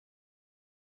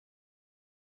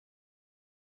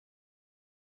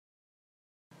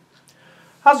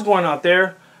How's it going out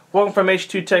there? Welcome from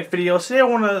H2TechVideos. Today I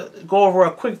want to go over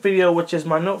a quick video, which is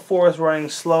my Note 4 is running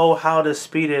slow, how to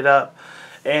speed it up.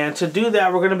 And to do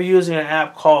that, we're going to be using an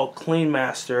app called Clean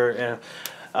Master. And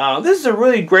this is a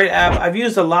really great app. I've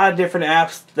used a lot of different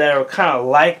apps that are kind of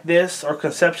like this, or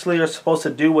conceptually are supposed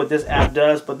to do what this app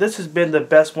does, but this has been the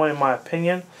best one in my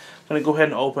opinion. I'm going to go ahead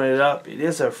and open it up. It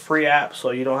is a free app,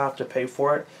 so you don't have to pay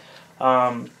for it.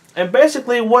 And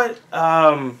basically what...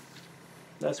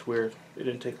 that's weird. It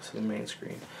didn't take us to the main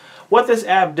screen. What this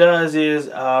app does is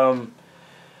it allows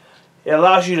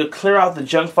you to clear out the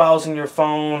junk files in your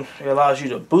phone. It allows you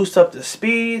to boost up the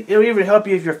speed. It'll even help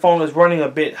you if your phone is running a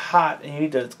bit hot and you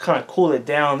need to kind of cool it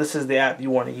down. This is the app you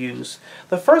want to use.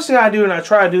 The first thing I do, and I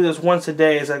try to do this once a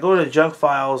day, is I go to junk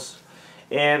files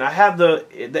and I have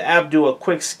the app do a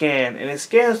quick scan, and it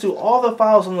scans through all the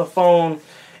files on the phone,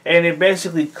 and it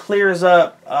basically clears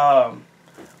up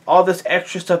all this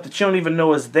extra stuff that you don't even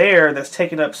know is there that's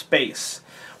taking up space.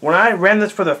 When I ran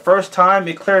this for the first time,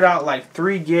 it cleared out like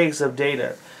 3 gigs of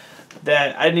data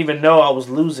that I didn't even know I was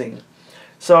losing.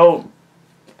 So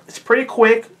it's pretty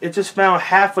quick. It just found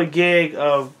half a gig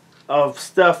of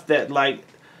stuff that like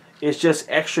is just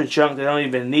extra junk that I don't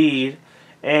even need.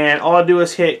 And all I do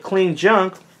is hit clean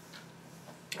junk,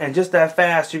 and just that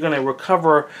fast you're going to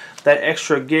recover that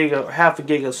extra gig of half a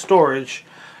gig of storage.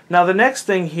 Now the next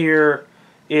thing here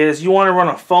is you want to run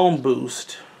a phone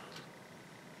boost.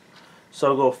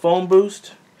 So go phone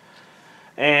boost,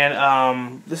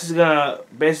 and this is gonna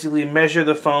basically measure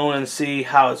the phone and see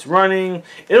how it's running.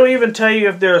 It'll even tell you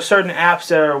if there are certain apps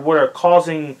that are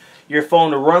causing your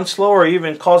phone to run slow, or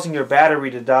even causing your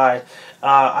battery to die.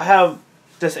 I have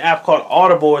this app called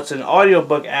Audible. It's an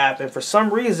audiobook app, and for some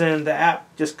reason the app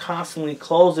just constantly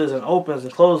closes and opens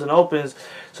and closes and opens.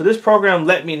 So this program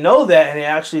let me know that, and it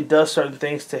actually does certain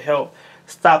things to help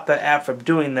stop the app from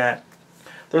doing that.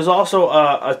 There's also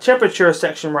a temperature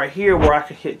section right here where I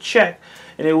can hit check,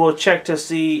 and it will check to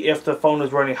see if the phone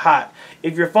is running hot.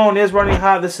 If your phone is running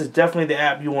hot, this is definitely the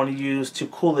app you want to use to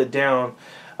cool it down.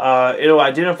 It'll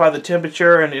identify the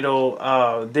temperature, and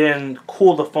it'll then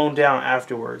cool the phone down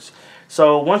afterwards.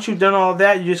 So once you've done all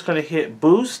that, you're just going to hit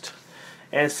boost,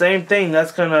 and same thing,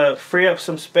 that's going to free up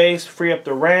some space, free up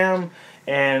the RAM,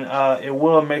 and it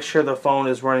will make sure the phone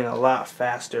is running a lot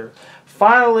faster.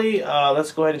 Finally,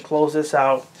 let's go ahead and close this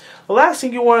out. The last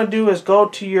thing you want to do is go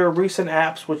to your recent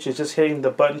apps, which is just hitting the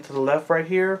button to the left right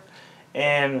here.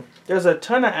 And there's a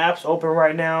ton of apps open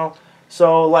right now.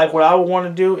 So like what I would want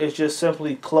to do is just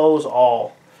simply close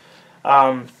all.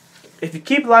 If you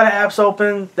keep a lot of apps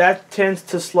open, that tends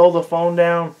to slow the phone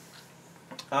down.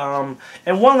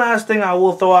 And one last thing I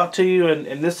will throw out to you,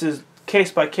 and this is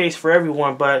case by case for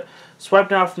everyone, but swipe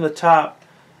down from the top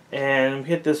and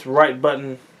hit this right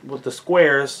button with the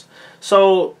squares.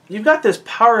 So you've got this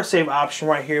power save option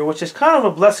right here, which is kind of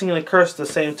a blessing and a curse at the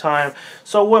same time.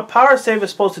 So what power save is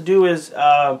supposed to do is,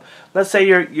 let's say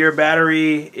your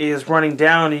battery is running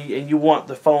down and you want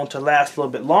the phone to last a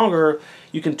little bit longer,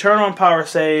 you can turn on power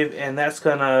save, and that's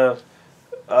gonna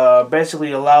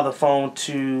basically allow the phone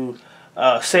to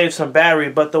save some battery.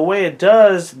 But the way it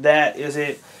does that is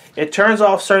it turns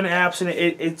off certain apps, and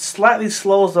it slightly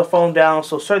slows the phone down,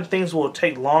 so certain things will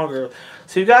take longer.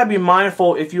 So you got to be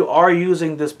mindful if you are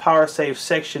using this power save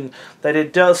section that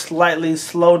it does slightly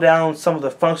slow down some of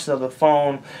the functions of the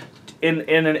phone in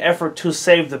an effort to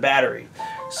save the battery.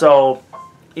 So,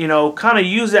 you know, kind of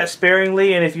use that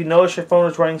sparingly, and if you notice your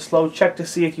phone is running slow, check to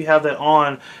see if you have that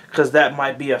on, because that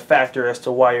might be a factor as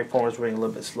to why your phone is running a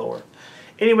little bit slower.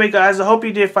 Anyway, guys, I hope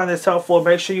you did find this helpful.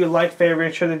 Make sure you like, favorite,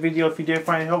 and share the video if you did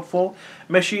find it helpful.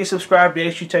 Make sure you subscribe to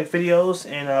H2TechVideos,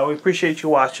 and we appreciate you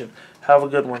watching. Have a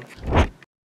good one.